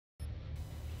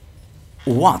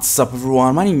What's up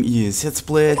everyone, my name is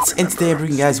HitzBlitz and today I'm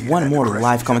bringing you guys one more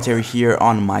live commentary here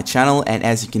on my channel, and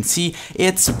as you can see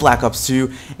it's Black Ops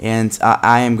 2 and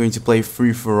I am going to play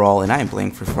free-for-all, and I am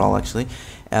playing free-for-all actually.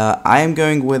 I am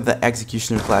going with the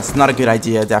Executioner class. Not a good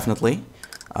idea definitely,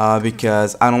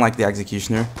 because I don't like the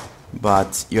Executioner,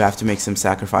 but you have to make some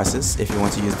sacrifices if you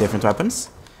want to use different weapons.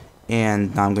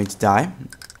 And now I'm going to die.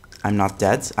 I'm not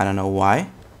dead, I don't know why.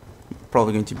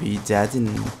 Probably going to be dead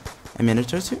in a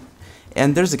minute or two.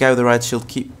 And there's a guy with the right shield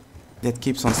that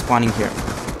keeps on spawning here.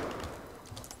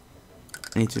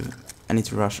 I need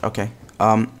to rush. Okay.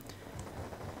 I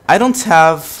don't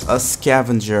have a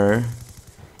scavenger,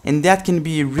 and that can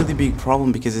be a really big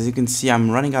problem because, as you can see, I'm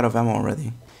running out of ammo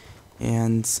already.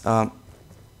 And okay,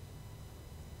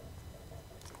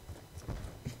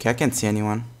 I can't see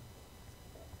anyone.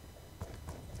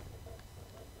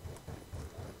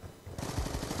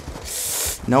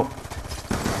 Nope.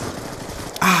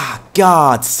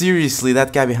 God, seriously,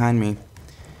 that guy behind me.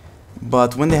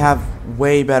 But when they have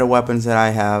way better weapons than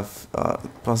I have,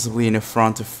 possibly in a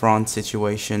front-to-front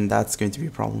situation, that's going to be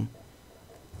a problem.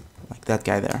 Like that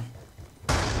guy there.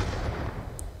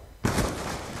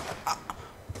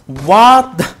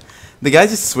 What? The guy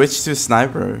just switched to a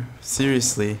sniper.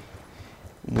 Seriously.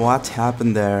 What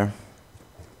happened there?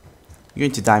 You're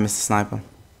going to die, Mr. Sniper.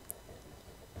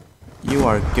 You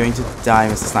are going to die,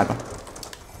 Mr. Sniper.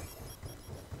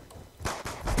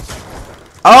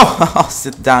 Oh,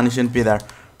 sit down, you shouldn't be there.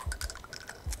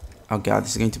 Oh god,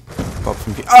 this is going to pop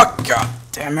from here. Oh god,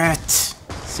 damn it.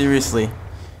 Seriously.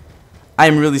 I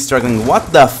am really struggling.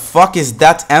 What the fuck is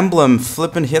that emblem?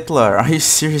 Flippin' Hitler. Are you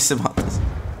serious about this?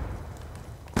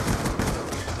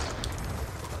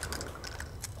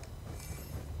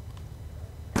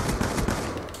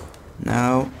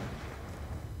 No.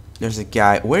 There's a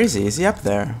guy. Where is he? Is he up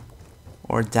there?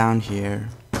 Or down here?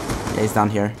 Yeah, he's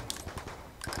down here.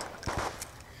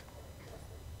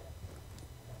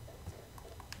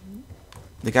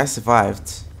 The guy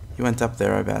survived. He went up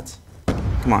there, I bet.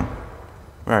 Come on.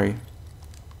 Where are you?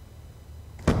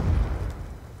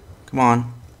 Come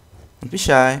on. Don't be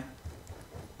shy.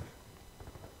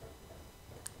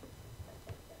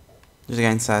 There's a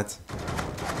guy inside.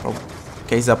 Oh.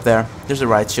 Okay, he's up there. There's a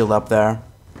right shield up there.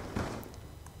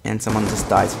 And someone just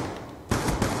died.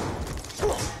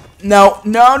 No,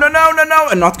 no, no, no, no, no.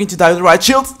 I'm not going to die with the right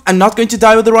shield. I'm not going to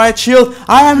die with the right shield.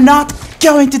 I am not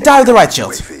going to die with the right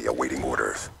shield.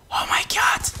 Oh my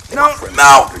god. No,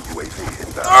 no.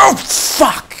 Oh,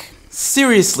 fuck.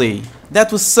 Seriously.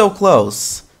 That was so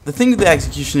close. The thing with the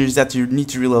Executioner is that you need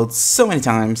to reload so many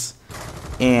times.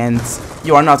 And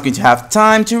you are not going to have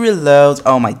time to reload.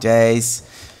 Oh my days.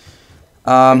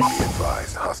 No,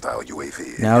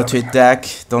 tweet deck.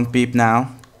 Don't beep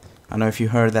now. I don't know if you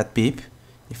heard that beep.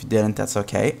 If you didn't, that's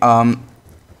okay.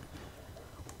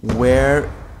 Where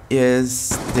is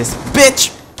this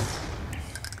bitch?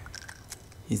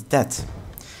 He's dead.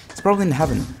 He's probably in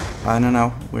heaven. I don't know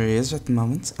where he is at the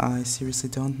moment. I seriously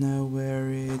don't know where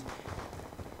he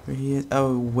is.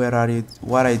 Oh, where are you?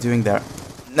 What are you doing there?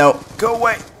 No, go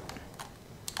away.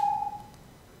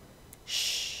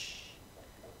 Shh.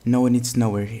 No one needs to know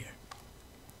we're here.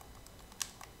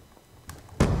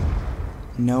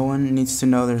 No one needs to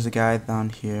know there's a guy down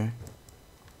here.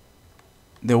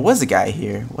 There was a guy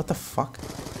here. What the fuck?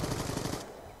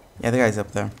 Yeah, the guy's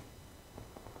up there.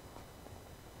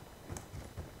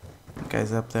 The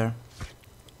guy's up there.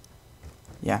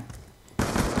 Yeah.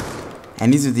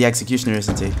 And he's with the Executioner,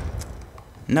 isn't he?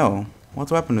 No. What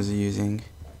weapon was he using?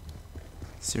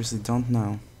 Seriously, don't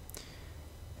know.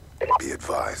 Be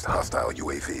advised, hostile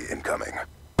UAV incoming.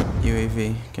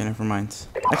 UAV, okay, never mind.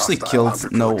 Actually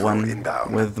killed no one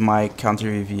with my counter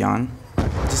UAV on.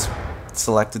 Just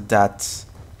selected that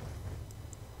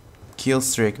kill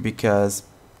streak because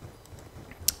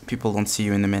people don't see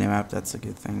you in the minimap. That's a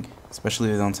good thing, especially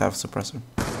if you don't have suppressor.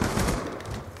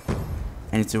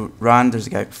 I need to run. There's a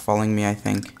guy following me, I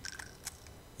think.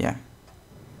 Yeah.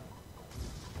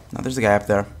 No, there's a guy up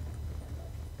there.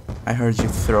 I heard you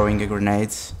throwing a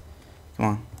grenade. Come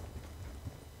on.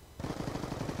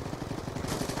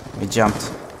 I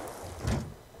jumped.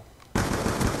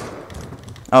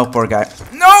 Oh, poor guy.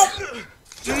 No!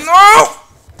 No!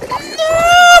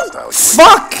 No!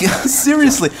 Fuck!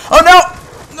 Seriously. Oh no!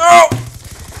 No!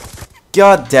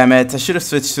 God damn it. I should have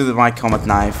switched to my combat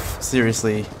knife.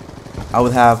 Seriously. I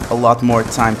would have a lot more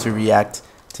time to react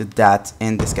to that,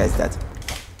 and this guy's dead.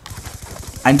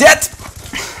 I'm dead!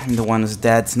 I'm the one who's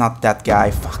dead, it's not that guy.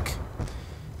 Fuck.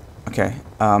 Okay,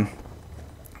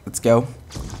 let's go.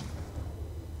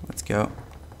 Let's go.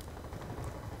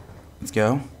 Let's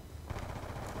go.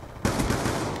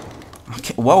 Oh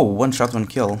Okay, whoa, one shot, one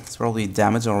kill. It's probably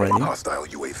damage already. Hostile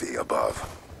UAV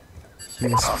above.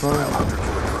 He's Hostile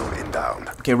hunter-killer drone inbound.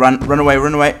 Okay, run away,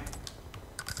 run away.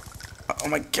 Oh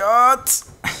my god.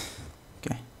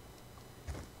 Okay.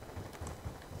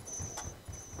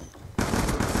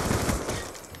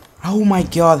 Oh my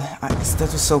god, that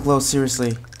was so close,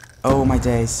 seriously. Oh my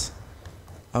days.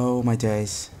 Oh my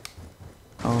days.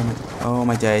 Oh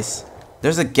my days.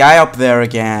 There's a guy up there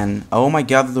again. Oh my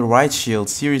god, the right shield,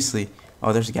 seriously.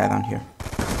 Oh, there's a guy down here.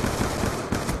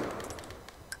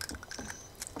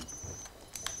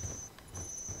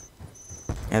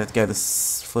 Yeah, that guy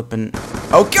was flipping.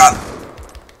 Oh god!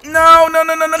 No, no,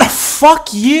 no, no, no, no!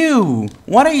 Fuck you!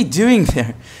 What are you doing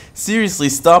there? Seriously,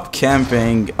 stop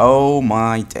camping. Oh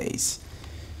my days.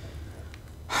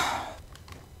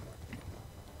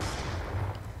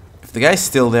 If the guy's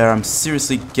still there, I'm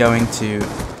seriously going to...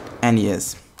 And he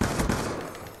is.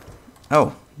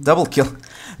 Oh, double kill.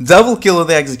 Double kill with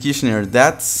the executioner.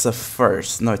 That's a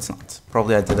first. No, it's not.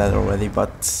 Probably I did that already,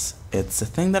 but it's a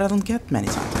thing that I don't get many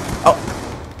times. Oh!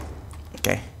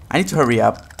 Okay. I need to hurry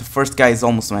up. The first guy is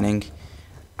almost winning.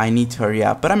 I need to hurry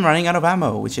up. But I'm running out of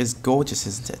ammo, which is gorgeous,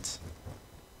 isn't it?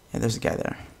 Yeah, there's a guy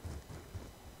there.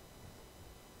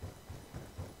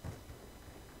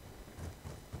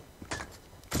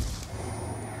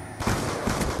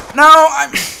 No,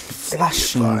 I'm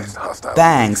flashing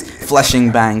bangs.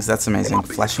 Flashing bangs. That's amazing.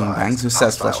 Flashing bangs. Who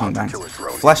says flashing bangs?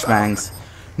 Flash bangs.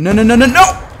 No, no, no, no, no!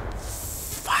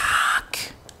 Fuck.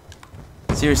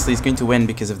 Seriously, he's going to win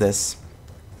because of this.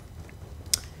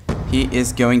 He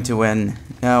is going to win.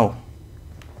 No.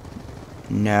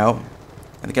 No.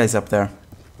 The guy's up there.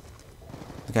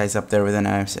 The guy's up there with an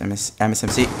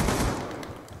MSMC.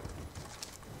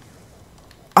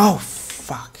 Oh,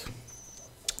 fuck.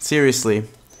 Seriously.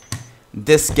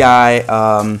 This guy,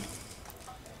 I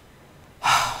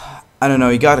don't know,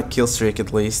 he got a kill streak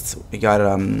at least. He got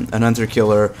an hunter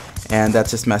killer, and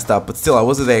that's just messed up. But still, I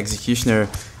was the executioner,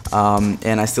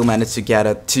 and I still managed to get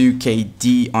a 2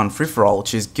 KD on free-for-all,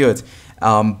 which is good.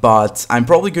 But I'm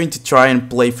probably going to try and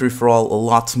play free-for-all a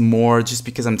lot more, just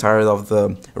because I'm tired of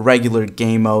the regular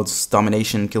game modes,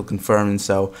 domination, kill confirm, and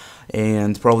so.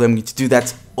 And probably I'm going to do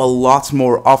that a lot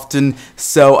more often.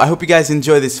 So I hope you guys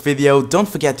enjoy this video. Don't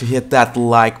forget to hit that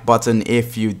like button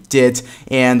if you did.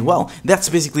 And well, that's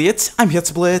basically it. I'm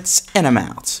HitzBlitz, and I'm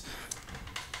out.